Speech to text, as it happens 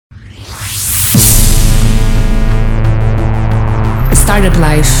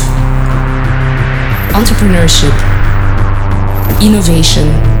Startup life, entrepreneurship, innovation.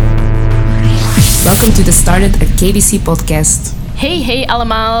 Welcome to the Started at KBC podcast. Hey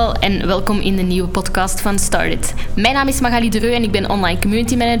allemaal en welkom in de nieuwe podcast van Started. Mijn naam is Magali Dreu en ik ben online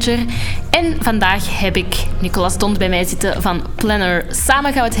community manager. En vandaag heb ik Nicolas Dont bij mij zitten van Planner.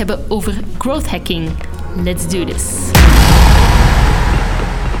 Samen gaan we het hebben over growth hacking. Let's do this.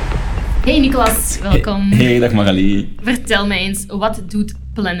 Hey Nicolas, welkom. Hey, dag Magali. Vertel mij eens, wat doet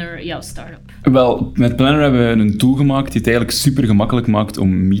Planner, jouw start-up? Wel, met Planner hebben we een tool gemaakt die het eigenlijk super gemakkelijk maakt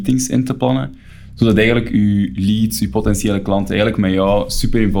om meetings in te plannen. Zodat eigenlijk uw leads, uw potentiële klanten eigenlijk met jou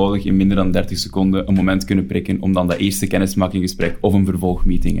super eenvoudig in minder dan 30 seconden een moment kunnen prikken om dan dat eerste kennismakinggesprek of een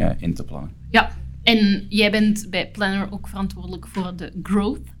vervolgmeeting in te plannen. Ja, en jij bent bij Planner ook verantwoordelijk voor de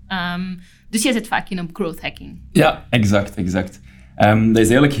growth. Dus jij zit vaak in op growth hacking. Ja, exact. Dat is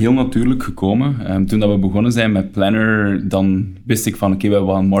eigenlijk heel natuurlijk gekomen. Toen dat we begonnen zijn met Planner, dan wist ik van oké, we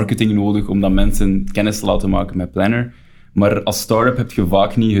hebben marketing nodig om dan mensen kennis te laten maken met Planner. Maar als start-up heb je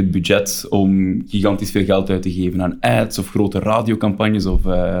vaak niet het budget om gigantisch veel geld uit te geven aan ads of grote radiocampagnes of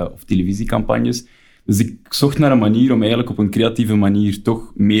televisiecampagnes. Dus ik zocht naar een manier om eigenlijk op een creatieve manier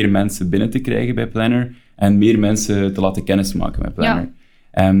toch meer mensen binnen te krijgen bij Planner en meer mensen te laten kennismaken met Planner. Ja.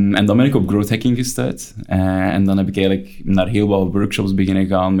 En dan ben ik op growth hacking gestuurd. En dan heb ik eigenlijk naar heel wat workshops beginnen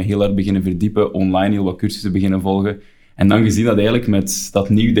gaan, me heel hard beginnen verdiepen, online heel wat cursussen beginnen volgen. En dan gezien dat eigenlijk met dat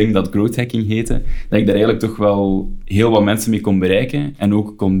nieuw ding dat growth hacking heette, dat ik daar eigenlijk toch wel heel wat mensen mee kon bereiken en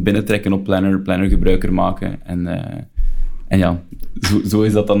ook kon binnentrekken op Planner gebruiker maken. En ja, zo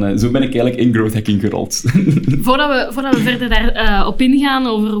is dat dan. Zo ben ik eigenlijk in growth hacking gerold. Voordat we verder daarop ingaan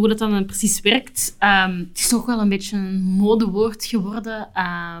over hoe dat dan precies werkt, het is toch wel een beetje een modewoord geworden.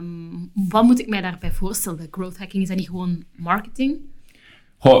 Wat moet ik mij daarbij voorstellen bij growth hacking? Is dat niet gewoon marketing?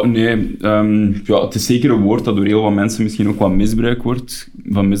 Oh, nee, het is zeker een woord dat door heel wat mensen misschien ook wat misbruik wordt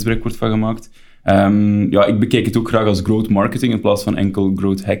van gemaakt. Ik bekijk het ook graag als growth marketing in plaats van enkel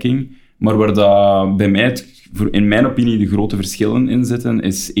growth hacking. Maar waar dat bij mij, in mijn opinie, de grote verschillen in zitten,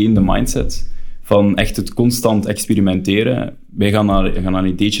 is één, de mindset. Van echt het constant experimenteren. Wij gaan een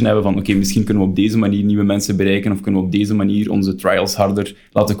ideetje hebben van oké, misschien kunnen we op deze manier nieuwe mensen bereiken of kunnen we op deze manier onze trials harder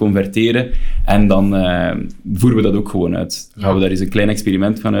laten converteren. En dan voeren we dat ook gewoon uit. Gaan we daar eens een klein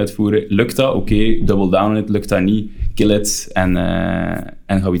experiment gaan uitvoeren. Lukt dat? Oké, double down on it. Lukt dat niet? Kill it en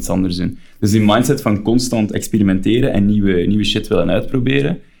gaan we iets anders doen. Dus die mindset van constant experimenteren en nieuwe shit willen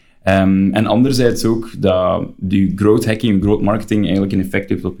uitproberen. En anderzijds ook dat die growth hacking, growth marketing eigenlijk een effect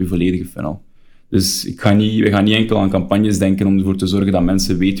heeft op je volledige funnel. Dus we gaan niet enkel aan campagnes denken om ervoor te zorgen dat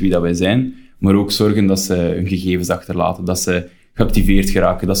mensen weten wie dat wij zijn, maar ook zorgen dat ze hun gegevens achterlaten, dat ze geactiveerd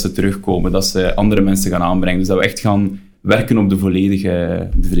geraken, dat ze terugkomen, dat ze andere mensen gaan aanbrengen. Dus dat we echt gaan werken op de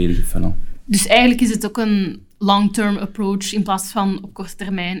volledige funnel. Dus eigenlijk is het ook een long-term approach in plaats van op korte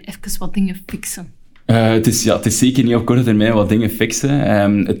termijn even wat dingen fixen. Het is zeker niet op korte termijn wat dingen fixen.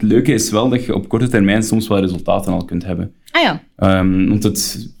 Het leuke is wel dat je op korte termijn soms wel resultaten al kunt hebben. Ah ja. Want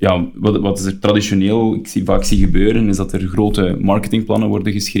wat is er traditioneel vaak zie gebeuren, is dat er grote marketingplannen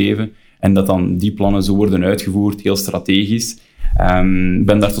worden geschreven en dat dan die plannen zo worden uitgevoerd, heel strategisch. Ik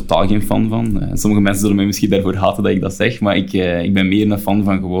ben daar totaal geen fan van. Sommige mensen zullen mij misschien daarvoor haten dat ik dat zeg, maar ik ben meer een fan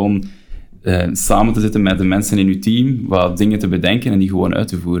van gewoon samen te zitten met de mensen in je team, wat dingen te bedenken en die gewoon uit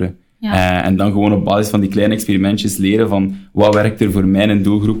te voeren. Ja. En dan gewoon op basis van die kleine experimentjes leren van wat werkt er voor mijn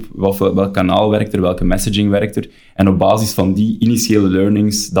doelgroep, welk kanaal werkt er, welke messaging werkt er. En op basis van die initiële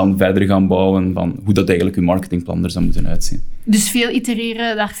learnings dan verder gaan bouwen van hoe dat eigenlijk je marketingplan er zou moeten uitzien. Dus veel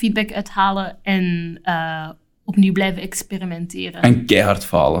itereren, daar feedback uithalen en opnieuw blijven experimenteren. En keihard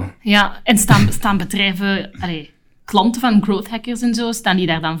falen. Ja, en staan bedrijven, klanten van growth hackers en zo, staan die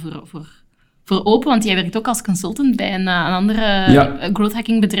daar dan voor open? Want jij werkt ook als consultant bij een andere growth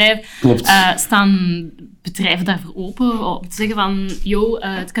hacking bedrijf. Klopt. Staan bedrijven daarvoor open om te zeggen van,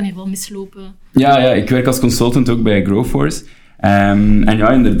 het kan hier wel mislopen? Ja, ik werk als consultant ook bij Growforce. En ja,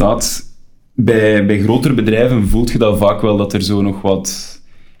 inderdaad, bij grotere bedrijven voelt je dat vaak wel dat er zo nog wat...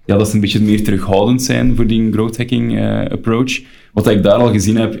 Ja, dat ze een beetje meer terughoudend zijn voor die growth hacking approach. Wat ik daar al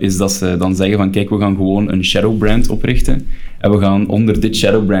gezien heb, is dat ze dan zeggen van kijk, we gaan gewoon een shadow brand oprichten. En we gaan onder dit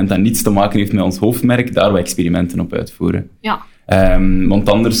shadow brand dat niets te maken heeft met ons hoofdmerk, daar we experimenten op uitvoeren. Ja. Want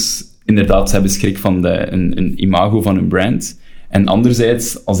anders, inderdaad, ze hebben schrik van een imago van hun brand. En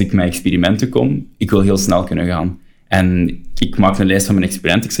anderzijds, als ik met experimenten kom, ik wil heel snel kunnen gaan. En ik maak een lijst van mijn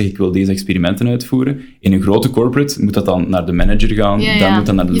experimenten. Ik zeg, ik wil deze experimenten uitvoeren. In een grote corporate moet dat dan naar de manager gaan. Dan moet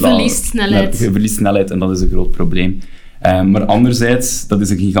dat naar de je verliest snelheid. Je verliest snelheid en dat is een groot probleem. Maar anderzijds, dat is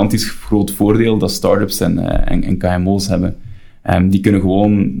een gigantisch groot voordeel dat start-ups en KMO's hebben. Die kunnen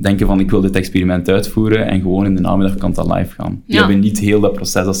gewoon denken van, ik wil dit experiment uitvoeren en gewoon in de namiddag kan dat live gaan. Die hebben niet heel dat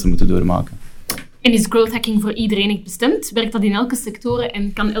proces dat ze moeten doormaken. En is growth hacking voor iedereen bestemd? Werkt dat in elke sector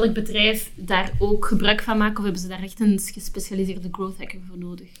en kan elk bedrijf daar ook gebruik van maken? Of hebben ze daar echt een gespecialiseerde growth hacker voor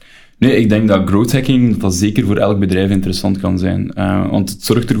nodig? Nee, ik denk dat growth hacking dat zeker voor elk bedrijf interessant kan zijn. Want het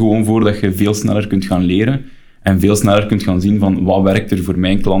zorgt er gewoon voor dat je veel sneller kunt gaan leren en veel sneller kunt gaan zien van wat werkt er voor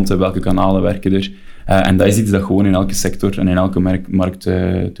mijn klanten, welke kanalen werken er. En dat is iets dat gewoon in elke sector en in elke markt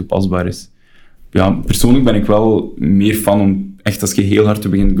toepasbaar is. Ja, persoonlijk ben ik wel meer fan om echt als je heel hard te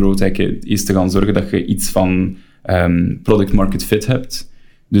beginnen growth hacken, eerst te gaan zorgen dat je iets van product market fit hebt.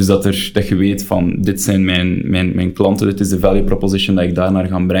 Dus dat je weet van, dit zijn mijn klanten, dit is de value proposition dat ik daarnaar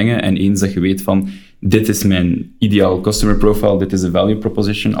ga brengen. En eens dat je weet van, dit is mijn ideaal customer profile, dit is de value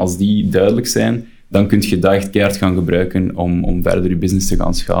proposition, als die duidelijk zijn, dan kun je dat echt keihard gaan gebruiken om verder je business te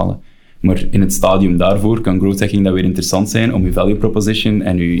gaan schalen. Maar in het stadium daarvoor kan growth hacking dat weer interessant zijn om je value proposition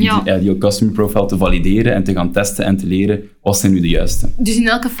en je ideal customer profile te valideren en te gaan testen en te leren wat zijn nu de juiste. Dus in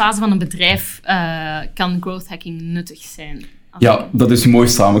elke fase van een bedrijf kan growth hacking nuttig zijn? Ja, dat is mooi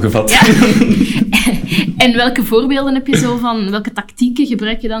samengevat. Ja. En welke voorbeelden heb je zo van? Welke tactieken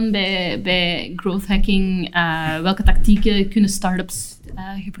gebruik je dan bij growth hacking? Welke tactieken kunnen start-ups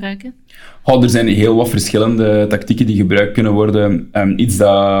gebruiken? Er zijn heel wat verschillende tactieken die gebruikt kunnen worden. Iets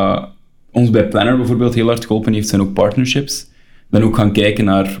dat ons bij Planner bijvoorbeeld heel hard geholpen heeft, zijn ook partnerships. Dan ook gaan kijken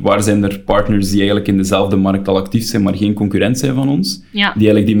naar waar zijn er partners die eigenlijk in dezelfde markt al actief zijn, maar geen concurrent zijn van ons. Ja. Die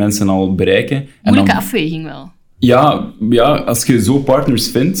eigenlijk die mensen al bereiken. Moeilijke afweging wel. Ja, als je zo partners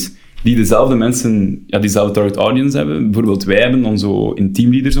vindt die dezelfde mensen, diezelfde target audience hebben. Bijvoorbeeld wij hebben dan zo in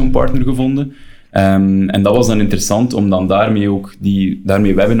Teamleader zo'n partner gevonden. En dat was dan interessant om dan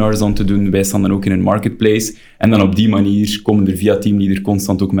daarmee webinars dan te doen. Wij staan dan ook in een marketplace. En dan op die manier komen er via Teamleader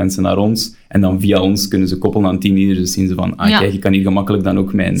constant ook mensen naar ons. En dan via ons kunnen ze koppelen aan Teamleader. Dus zien ze van, kijk, ik kan hier gemakkelijk dan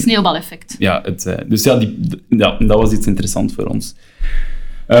ook mijn... Sneeuwbaleffect. Ja, dat was iets interessants voor ons.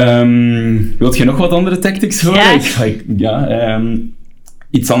 Wilt je nog wat andere tactics horen? Ja.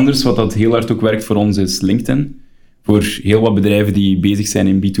 Iets anders wat dat heel hard ook werkt voor ons is LinkedIn. Voor heel wat bedrijven die bezig zijn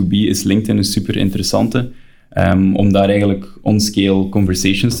in B2B is LinkedIn een super interessante. Om daar eigenlijk on-scale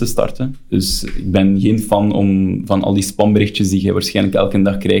conversations te starten. Dus ik ben geen fan van al die spamberichtjes die je waarschijnlijk elke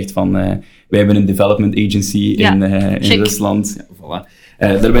dag krijgt van wij hebben een development agency in Rusland. Ja, voilà.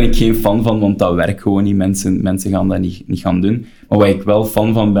 Daar ben ik geen fan van, want dat werkt gewoon niet. Mensen gaan dat niet gaan doen. Maar waar ik wel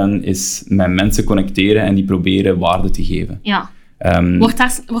fan van ben, is met mensen connecteren en die proberen waarde te geven. Ja.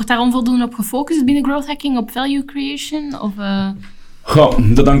 Wordt daar onvoldoende op gefocust binnen growth hacking, op value creation? Of,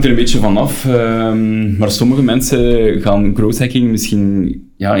 dat hangt er een beetje van af. Maar sommige mensen gaan growth hacking misschien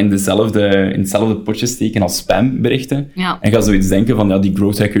in hetzelfde potje steken als spamberichten. Ja. En gaan zoiets denken van, die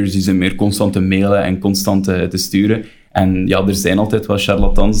growth hackers die zijn meer constant te mailen en constant te sturen. En er zijn altijd wel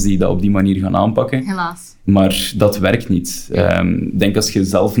charlatans die dat op die manier gaan aanpakken. Helaas. Maar dat werkt niet. Denk als je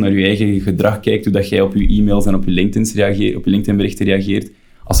zelf naar je eigen gedrag kijkt, hoe dat jij op je e-mails en op je LinkedIn-berichten reageert.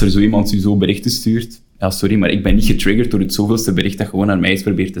 Als er zo iemand je zo berichten stuurt, sorry, maar ik ben niet getriggerd door het zoveelste bericht dat gewoon naar mij is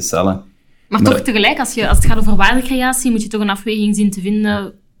probeert te stellen. Maar toch tegelijk, als het gaat over waardecreatie, moet je toch een afweging zien te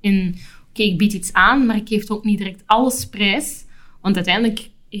vinden in... Oké, ik bied iets aan, maar ik geef ook niet direct alles prijs. Want uiteindelijk,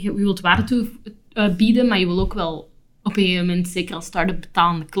 je wilt waarde bieden, maar je wil ook wel op een gegeven moment, zeker als start-up,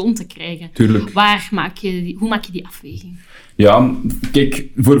 betalende klanten krijgen. Tuurlijk. Hoe maak je die afweging? Ja, kijk,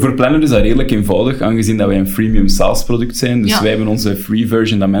 voor Planner is dat redelijk eenvoudig, aangezien dat wij een freemium SaaS-product zijn. Dus wij hebben onze free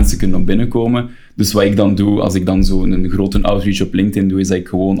version dat mensen kunnen op binnenkomen. Dus wat ik dan doe, als ik dan zo een grote outreach op LinkedIn doe, is dat ik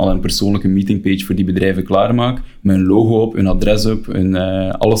gewoon al een persoonlijke meetingpage voor die bedrijven klaarmaak, met een logo op, een adres op,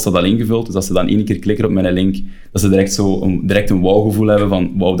 alles staat al ingevuld. Dus als ze dan 1 keer klikken op mijn link, dat ze direct een wow-gevoel hebben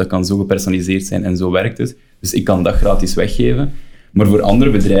van wauw, dat kan zo gepersonaliseerd zijn en zo werkt het. Dus ik kan dat gratis weggeven. Maar voor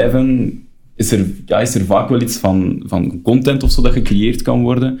andere bedrijven is er vaak wel iets van content of zo dat gecreëerd kan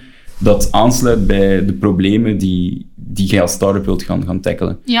worden, dat aansluit bij de problemen die jij als start-up wilt gaan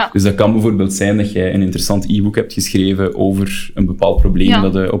tackelen. Ja. Dus dat kan bijvoorbeeld zijn dat jij een interessant e-book hebt geschreven over een bepaald probleem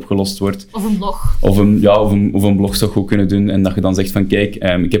dat opgelost wordt. Of een blog. Of een blog zou je ook kunnen doen. En dat je dan zegt van, kijk,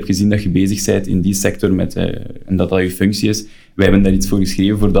 ik heb gezien dat je bezig bent in die sector en dat je functie is. Wij hebben daar iets voor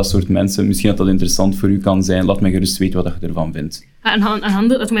geschreven voor dat soort mensen. Misschien dat interessant voor u kan zijn. Laat mij gerust weten wat je ervan vindt.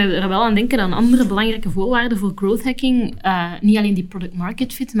 Dat mij er wel aan denken aan andere belangrijke voorwaarden voor growth hacking. Niet alleen die product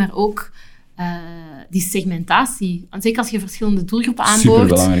market fit, maar ook die segmentatie. Want zeker als je verschillende doelgroepen aanboort,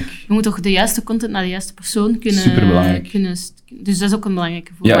 superbelangrijk. Je moet toch de juiste content naar de juiste persoon kunnen... Superbelangrijk. Dus dat is ook een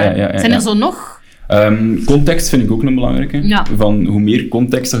belangrijke voorwaarde. Zijn er zo nog? Context vind ik ook een belangrijke. Ja. Van hoe meer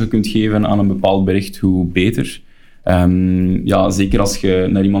context dat je kunt geven aan een bepaald bericht, hoe beter. Zeker als je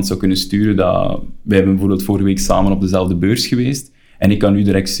naar iemand zou kunnen sturen. Wij hebben bijvoorbeeld vorige week samen op dezelfde beurs geweest. En ik kan u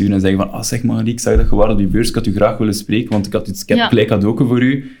direct sturen en zeggen van, zeg maar, ik zag dat je was op die beurs, ik had u graag willen spreken, want ik heb gelijk cadeau voor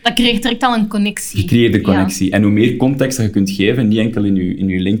u. Dat creëert direct al een connectie. Je creëert een connectie. Ja. En hoe meer context dat je kunt geven, niet enkel in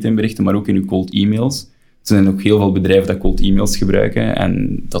je LinkedIn-berichten, maar ook in je cold emails. Er zijn ook heel veel bedrijven dat cold emails gebruiken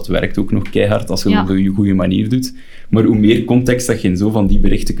en dat werkt ook nog keihard als je het op een goede manier doet. Maar hoe meer context dat je in zo van die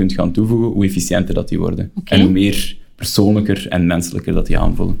berichten kunt gaan toevoegen, hoe efficiënter dat die worden. Okay. En hoe meer persoonlijker en menselijker dat die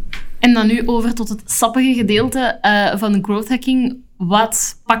aanvoelen. En dan nu over tot het sappige gedeelte van de growth hacking.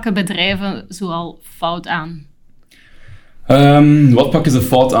 Wat pakken bedrijven zoal fout aan? Wat pakken ze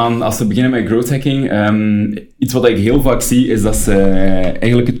fout aan als ze beginnen met growth hacking? Iets wat ik heel vaak zie, is dat ze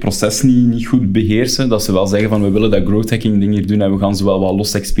eigenlijk het proces niet goed beheersen. Dat ze wel zeggen van, we willen dat growth hacking ding hier doen en we gaan zowel wat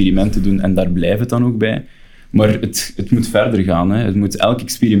losse experimenten doen en daar blijft het dan ook bij. Maar het moet verder gaan. Hè. Het moet elk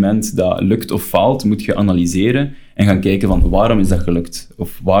experiment dat lukt of faalt, moet je analyseren en gaan kijken van, waarom is dat gelukt?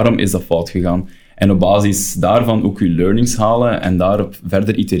 Of waarom is dat fout gegaan? En op basis daarvan ook je learnings halen en daarop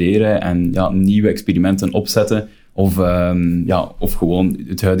verder itereren en nieuwe experimenten opzetten. Of gewoon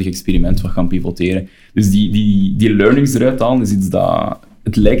het huidige experiment wat gaan pivoteren. Dus die learnings eruit halen is iets dat...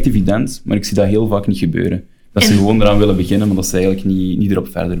 Het lijkt evident, maar ik zie dat heel vaak niet gebeuren. Dat ze gewoon eraan willen beginnen, maar dat ze eigenlijk niet erop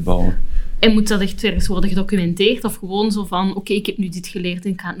verder bouwen. En moet dat echt ergens worden gedocumenteerd? Of gewoon zo van, oké, ik heb nu dit geleerd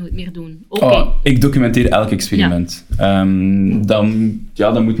en ik ga het nooit meer doen? Ik documenteer elk experiment. Ja.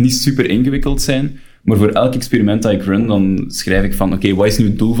 Dat moet niet super ingewikkeld zijn, maar voor elk experiment dat ik run, dan schrijf ik van, oké, wat is nu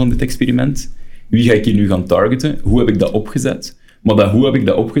het doel van dit experiment? Wie ga ik hier nu gaan targeten? Hoe heb ik dat opgezet? Maar hoe heb ik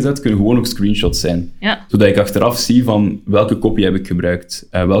dat opgezet kunnen gewoon ook screenshots zijn. Ja. Zodat ik achteraf zie van welke copy heb ik gebruikt,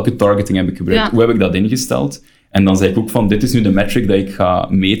 welke targeting heb ik gebruikt, hoe heb ik dat ingesteld. En dan zeg ik ook van, dit is nu de metric dat ik ga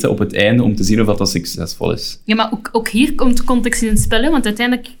meten op het einde om te zien of dat succesvol is. Ja, maar ook hier komt context in het spel, hè? Want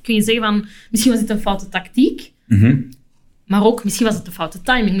uiteindelijk kun je zeggen van, misschien was dit een foute tactiek, maar ook misschien was het een foute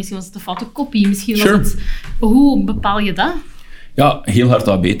timing, misschien was het een foute copy, misschien was het... Hoe bepaal je dat? Ja, heel hard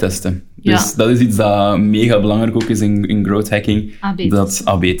AB testen. Dus dat is iets dat mega belangrijk ook is in growth hacking. Dat is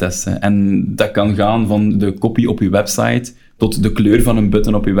AB testen. En dat kan gaan van de copy op je website tot de kleur van een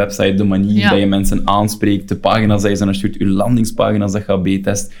button op je website, de manier dat je mensen aanspreekt, de pagina's dat je naar stuurt, je landingspagina's dat je AB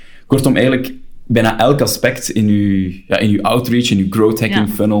test. Kortom, eigenlijk bijna elk aspect in je outreach, in je growth hacking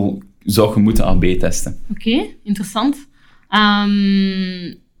funnel, zou je moeten AB testen. Oké, interessant.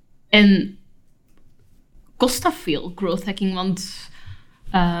 En kost dat veel, growth hacking? Want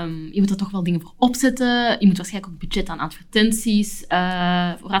je moet er toch wel dingen voor opzetten. Je moet waarschijnlijk ook budget aan advertenties,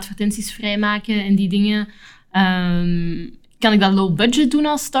 voor advertenties vrijmaken en die dingen. Kan ik dat low budget doen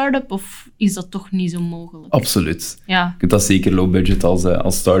als start-up of is dat toch niet zo mogelijk? Absoluut. Ja. Je kunt dat zeker low budget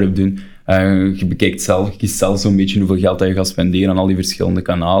als start-up doen. Je kiest zelf zo'n beetje hoeveel geld dat je gaat spenderen aan al die verschillende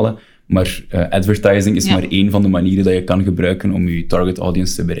kanalen. Maar advertising is maar één van de manieren dat je kan gebruiken om je target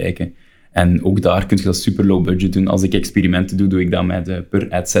audience te bereiken. En ook daar kun je dat super low budget doen. Als ik experimenten doe ik dat met per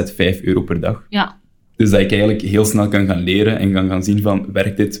adset €5 per dag. Ja. Dus dat ik eigenlijk heel snel kan gaan leren en gaan zien van,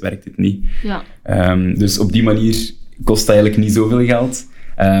 werkt dit niet? Ja. Dus op die manier kost dat eigenlijk niet zoveel geld.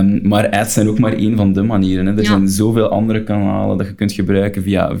 Maar ads zijn ook maar één van de manieren. Hè. Er zijn zoveel andere kanalen dat je kunt gebruiken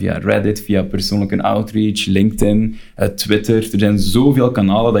via Reddit, via persoonlijke outreach, LinkedIn, Twitter. Er zijn zoveel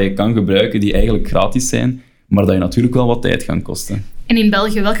kanalen dat je kan gebruiken die eigenlijk gratis zijn, maar dat je natuurlijk wel wat tijd gaan kosten. En in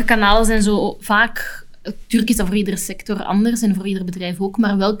België, welke kanalen zijn zo vaak... Natuurlijk is dat voor iedere sector anders en voor ieder bedrijf ook,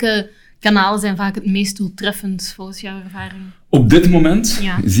 maar welke kanalen zijn vaak het meest doeltreffend volgens jouw ervaring? Op dit moment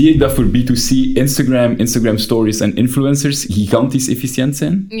zie ik dat voor B2C Instagram Stories en influencers gigantisch efficiënt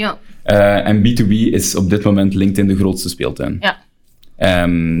zijn. Ja. En B2B is op dit moment LinkedIn de grootste speeltuin. Ja.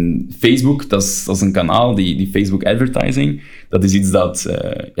 Facebook, dat is een kanaal, die Facebook advertising, dat is iets dat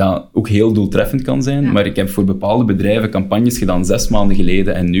ook heel doeltreffend kan zijn, maar ik heb voor bepaalde bedrijven campagnes gedaan 6 maanden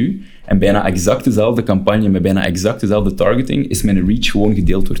geleden en nu, en bijna exact dezelfde campagne met bijna exact dezelfde targeting is mijn reach gewoon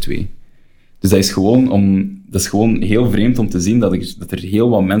gedeeld door 2. Dus dat is gewoon heel vreemd om te zien dat er heel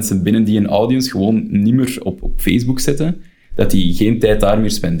wat mensen binnen die een audience gewoon niet meer op Facebook zitten, dat die geen tijd daar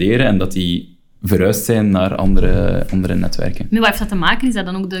meer spenderen en dat die verhuisd zijn naar andere netwerken. Met wat heeft dat te maken? Is dat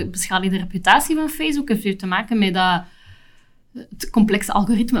dan ook de beschadigde reputatie van Facebook? Heeft het te maken met het complexe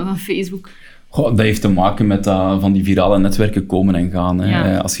algoritme van Facebook? Dat heeft te maken met dat van die virale netwerken komen en gaan. Hè.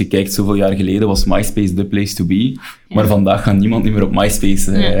 Ja. Als je kijkt, zoveel jaar geleden was MySpace the place to be. Ja. Maar vandaag gaat niemand niet meer op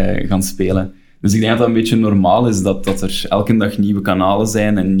MySpace gaan spelen. Dus ik denk dat het een beetje normaal is dat er elke dag nieuwe kanalen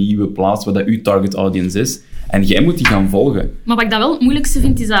zijn en nieuwe plaatsen waar dat uw target audience is. En jij moet die gaan volgen. Maar wat ik dat wel het moeilijkste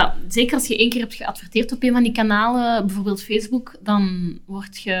vind, is dat zeker als je 1 keer hebt geadverteerd op een van die kanalen, bijvoorbeeld Facebook, dan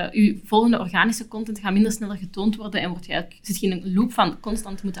wordt je volgende organische content gaat minder sneller getoond worden en zit je in een loop van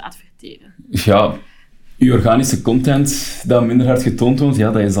constant moeten adverteren. Ja, Je organische content dat minder hard getoond wordt,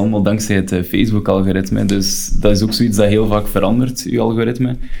 ja, dat is allemaal dankzij het Facebook-algoritme. Dus dat is ook zoiets dat heel vaak verandert, je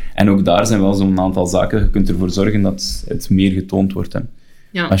algoritme. En ook daar zijn wel zo'n aantal zaken. Je kunt ervoor zorgen dat het meer getoond wordt. Hè.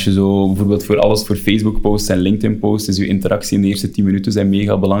 Ja. Als je zo bijvoorbeeld voor Facebook-posts en LinkedIn-posts, is je interactie in de eerste 10 minuten zijn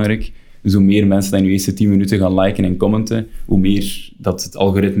mega belangrijk. Dus hoe meer mensen in de eerste 10 minuten gaan liken en commenten, hoe meer dat het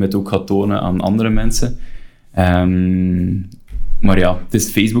algoritme het ook gaat tonen aan andere mensen. Maar ja, het is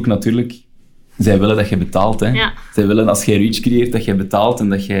Facebook natuurlijk. Zij willen dat je betaalt. Hè. Ja. Zij willen als je reach creëert, dat je betaalt en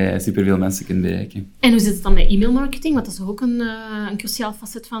dat je superveel mensen kunt bereiken. En hoe zit het dan met e-mailmarketing? Want dat is ook een cruciaal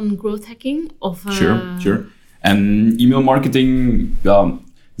facet van growth hacking. Of, Sure. En e-mailmarketing, ja,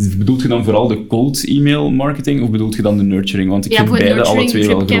 bedoelt je dan vooral de cold e-mail marketing of bedoelt je dan de nurturing? Want ik vind beide alle twee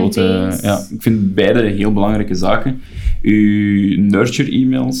wel grote... Ja, ik vind beide heel belangrijke zaken. Uw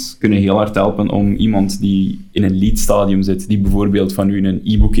nurture-e-mails kunnen heel hard helpen om iemand die in een lead-stadium zit, die bijvoorbeeld van u een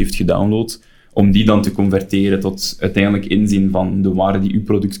e-book heeft gedownload, om die dan te converteren tot uiteindelijk inzien van de waarde die uw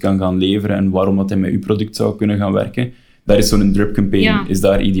product kan gaan leveren en waarom dat hij met uw product zou kunnen gaan werken. Daar is zo'n drip-campaign is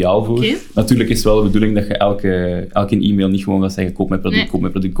daar ideaal voor. Okay. Natuurlijk is het wel de bedoeling dat je elke e-mail niet gewoon gaat zeggen koop mijn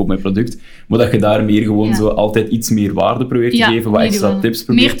product, koop mijn product. Maar dat je daar meer gewoon zo altijd iets meer waarde probeert te geven, wat extra tips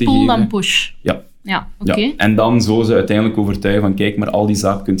probeert te geven. Meer pull dan push. Ja, oké. Ja. En dan zo ze uiteindelijk overtuigen van kijk, maar al die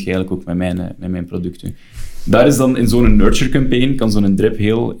zaken kun je eigenlijk ook met mijn product doen. Daar is dan in zo'n nurture-campaign, kan zo'n drip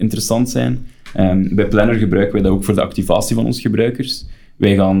heel interessant zijn. Bij Planner gebruiken wij dat ook voor de activatie van onze gebruikers.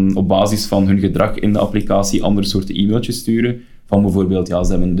 Wij gaan op basis van hun gedrag in de applicatie andere soorten e-mailtjes sturen. Van bijvoorbeeld,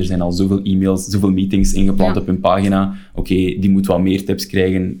 er zijn al zoveel e-mails, zoveel meetings ingepland op hun pagina. Oké, die moet wat meer tips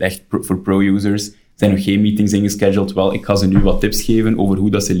krijgen, echt voor pro-users. Er zijn nog geen meetings ingescheduled. Wel, ik ga ze nu wat tips geven over hoe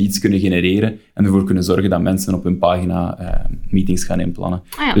dat ze leads kunnen genereren en ervoor kunnen zorgen dat mensen op hun pagina meetings gaan inplannen.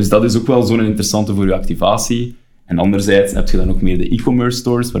 Dus dat is ook wel zo'n interessante voor je activatie. En anderzijds heb je dan ook meer de e-commerce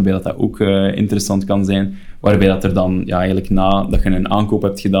stores, waarbij dat ook interessant kan zijn. Waarbij dat er dan eigenlijk nadat je een aankoop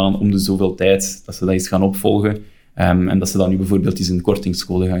hebt gedaan om de zoveel tijd, dat ze dat eens gaan opvolgen. En dat ze dan nu bijvoorbeeld eens een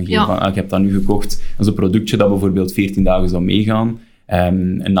kortingscode gaan geven. Van, ik heb dat nu gekocht. Dat is een productje dat bijvoorbeeld 14 dagen zou meegaan.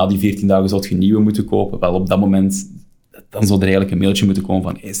 En na die 14 dagen zou je een nieuwe moeten kopen. Wel, op dat moment dan zou er eigenlijk een mailtje moeten komen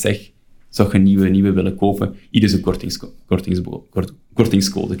van hey, zeg, zou je een nieuwe willen kopen? Hier is een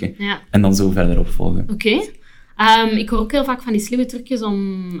kortingscode. Ja. En dan zo verder opvolgen. Oké. Ik hoor ook heel vaak van die slimme trucjes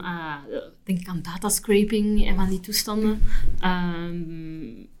om... denk aan datascraping en van die toestanden.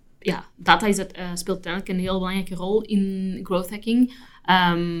 Data speelt uiteindelijk een heel belangrijke rol in growth hacking.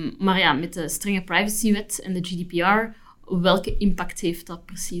 Maar ja, met de strenge privacywet en de GDPR, welke impact heeft dat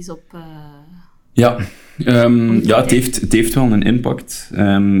precies op... Het heeft wel een impact.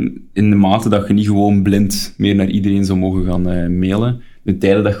 In de mate dat je niet gewoon blind meer naar iedereen zou mogen gaan mailen. De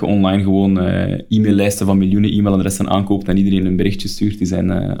tijden dat je online gewoon e-maillijsten van miljoenen e-mailadressen aankoopt en iedereen een berichtje stuurt, die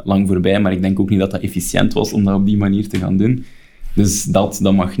zijn lang voorbij. Maar ik denk ook niet dat dat efficiënt was om dat op die manier te gaan doen. Dus dat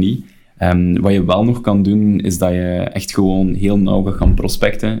mag niet. Wat je wel nog kan doen, is dat je echt gewoon heel nauw gaat gaan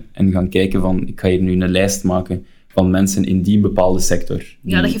prospecten en gaan kijken van, ik ga hier nu een lijst maken van mensen in die bepaalde sector.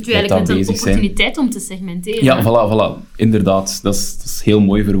 Ja, dat geeft u eigenlijk net een opportuniteit om te segmenteren. Ja, voilà. Inderdaad. Dat is heel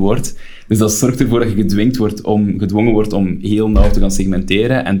mooi verwoord. Dus dat zorgt ervoor dat je gedwongen wordt om heel nauw te gaan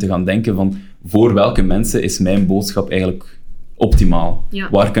segmenteren en te gaan denken van, voor welke mensen is mijn boodschap eigenlijk optimaal? Ja.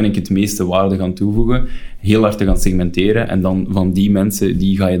 Waar kan ik het meeste waarde gaan toevoegen? Heel hard te gaan segmenteren en dan van die mensen,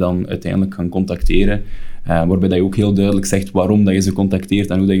 die ga je dan uiteindelijk gaan contacteren. Waarbij dat je ook heel duidelijk zegt waarom dat je ze contacteert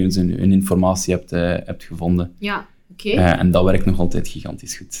en hoe dat je hun informatie hebt gevonden. Ja, oké. En dat werkt nog altijd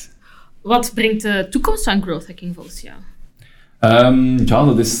gigantisch goed. Wat brengt de toekomst van growth hacking volgens jou?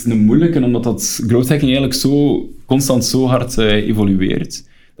 Dat is een moeilijke, omdat dat growth hacking eigenlijk constant zo hard evolueert.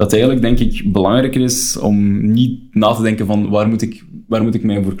 Dat eigenlijk, denk ik, belangrijker is om niet na te denken van waar moet ik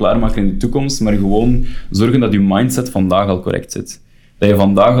mij voor klaarmaken in de toekomst, maar gewoon zorgen dat je mindset vandaag al correct zit. Dat je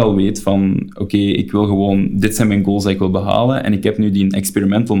vandaag al weet van, oké, ik wil gewoon, dit zijn mijn goals die ik wil behalen en ik heb nu die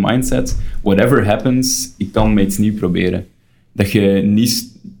experimental mindset. Whatever happens, ik kan met iets nieuws proberen. Dat je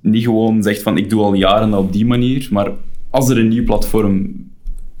niet gewoon zegt van, ik doe al jaren op die manier, maar als er een nieuw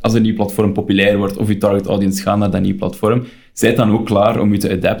platform populair wordt of je target audience gaat naar dat nieuwe platform, zijt dan ook klaar om je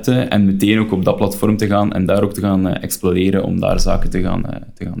te adapten en meteen ook op dat platform te gaan en daar ook te gaan exploreren om daar zaken te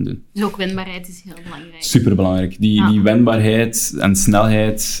gaan doen. Dus ook wendbaarheid is heel belangrijk. Superbelangrijk. Die wendbaarheid en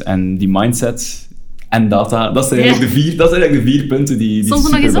snelheid en die mindset en data, dat zijn eigenlijk de vier punten die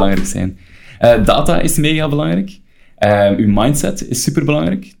superbelangrijk zijn. Data is mega belangrijk. Uw mindset is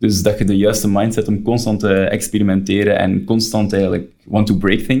superbelangrijk. Dus dat je de juiste mindset om constant te experimenteren en constant eigenlijk want to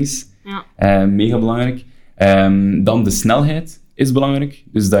break things. Ja. Mega belangrijk. Dan de snelheid is belangrijk.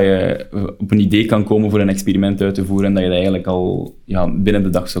 Dus dat je op een idee kan komen voor een experiment uit te voeren en dat je dat eigenlijk al binnen de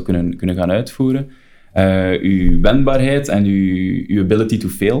dag zou kunnen gaan uitvoeren. je wendbaarheid en je ability to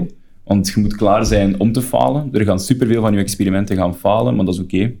fail. Want je moet klaar zijn om te falen. Er gaan superveel van je experimenten gaan falen, maar dat is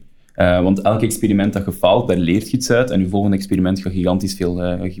oké. Want elk experiment dat je faalt, daar leert je iets uit. En je volgende experiment gaat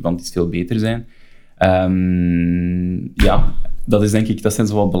gigantisch veel beter zijn. Dat is denk ik, dat zijn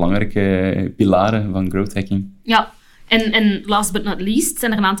zo wat belangrijke pilaren van growth hacking. Ja, en last but not least,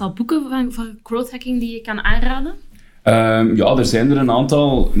 zijn er een aantal boeken van growth hacking die je kan aanraden? Er zijn er een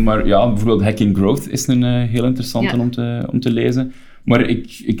aantal, maar ja, bijvoorbeeld Hacking Growth is een heel interessante om te lezen. Maar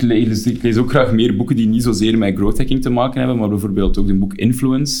ik lees ook graag meer boeken die niet zozeer met growth hacking te maken hebben, maar bijvoorbeeld ook een boek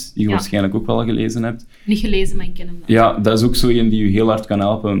Influence, die je waarschijnlijk ook wel gelezen hebt. Niet gelezen, maar ik ken hem. Ja, dat is ook zo een die je heel hard kan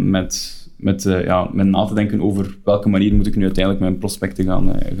helpen met na te denken over welke manier moet ik nu uiteindelijk mijn prospecten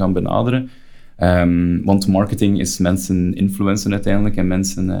gaan benaderen. Want marketing is mensen influencen uiteindelijk en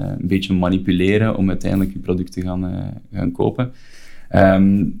mensen een beetje manipuleren om uiteindelijk je product te gaan kopen.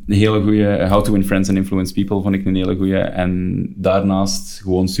 Een hele goede How to Win Friends and Influence People vond ik een hele goede. En daarnaast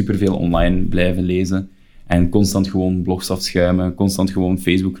gewoon superveel online blijven lezen en constant gewoon blogs afschuimen, constant gewoon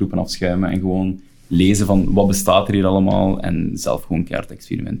Facebookgroepen afschuimen en gewoon lezen van wat bestaat er hier allemaal en zelf gewoon keihard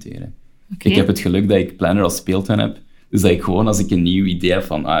experimenteren. Okay. Ik heb het geluk dat ik Planner als speeltuin heb. Dus dat ik gewoon, als ik een nieuw idee heb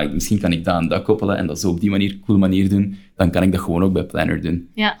van misschien kan ik dat en dat koppelen en dat zo op die coole manier doen, dan kan ik dat gewoon ook bij Planner doen.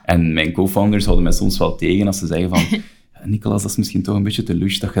 Ja. En mijn co-founders houden mij soms wel tegen als ze zeggen van Nicolas, dat is misschien toch een beetje te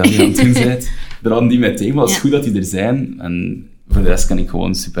louche dat je dat niet aan het doen bent. Daar hadden die mij tegen, maar het is goed dat die er zijn. En voor de rest kan ik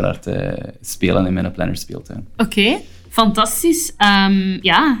gewoon super hard spelen in mijn Planner speeltuin. Oké. Fantastisch.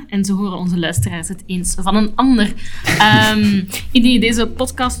 En zo horen onze luisteraars het eens van een ander. Indien je deze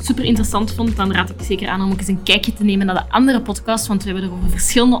podcast super interessant vond, dan raad ik je zeker aan om ook eens een kijkje te nemen naar de andere podcast, want we hebben er over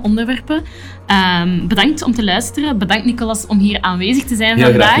verschillende onderwerpen. Bedankt om te luisteren. Bedankt, Nicolas, om hier aanwezig te zijn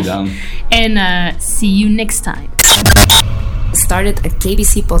vandaag. Heel graag gedaan. En see you next time. Started a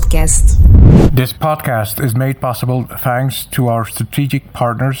KBC podcast. This podcast is made possible thanks to our strategic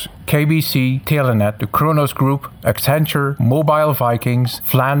partners, KBC, Telenet, the Kronos Group, Accenture, Mobile Vikings,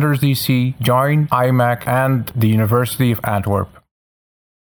 Flanders DC, Join, IMAC, and the University of Antwerp.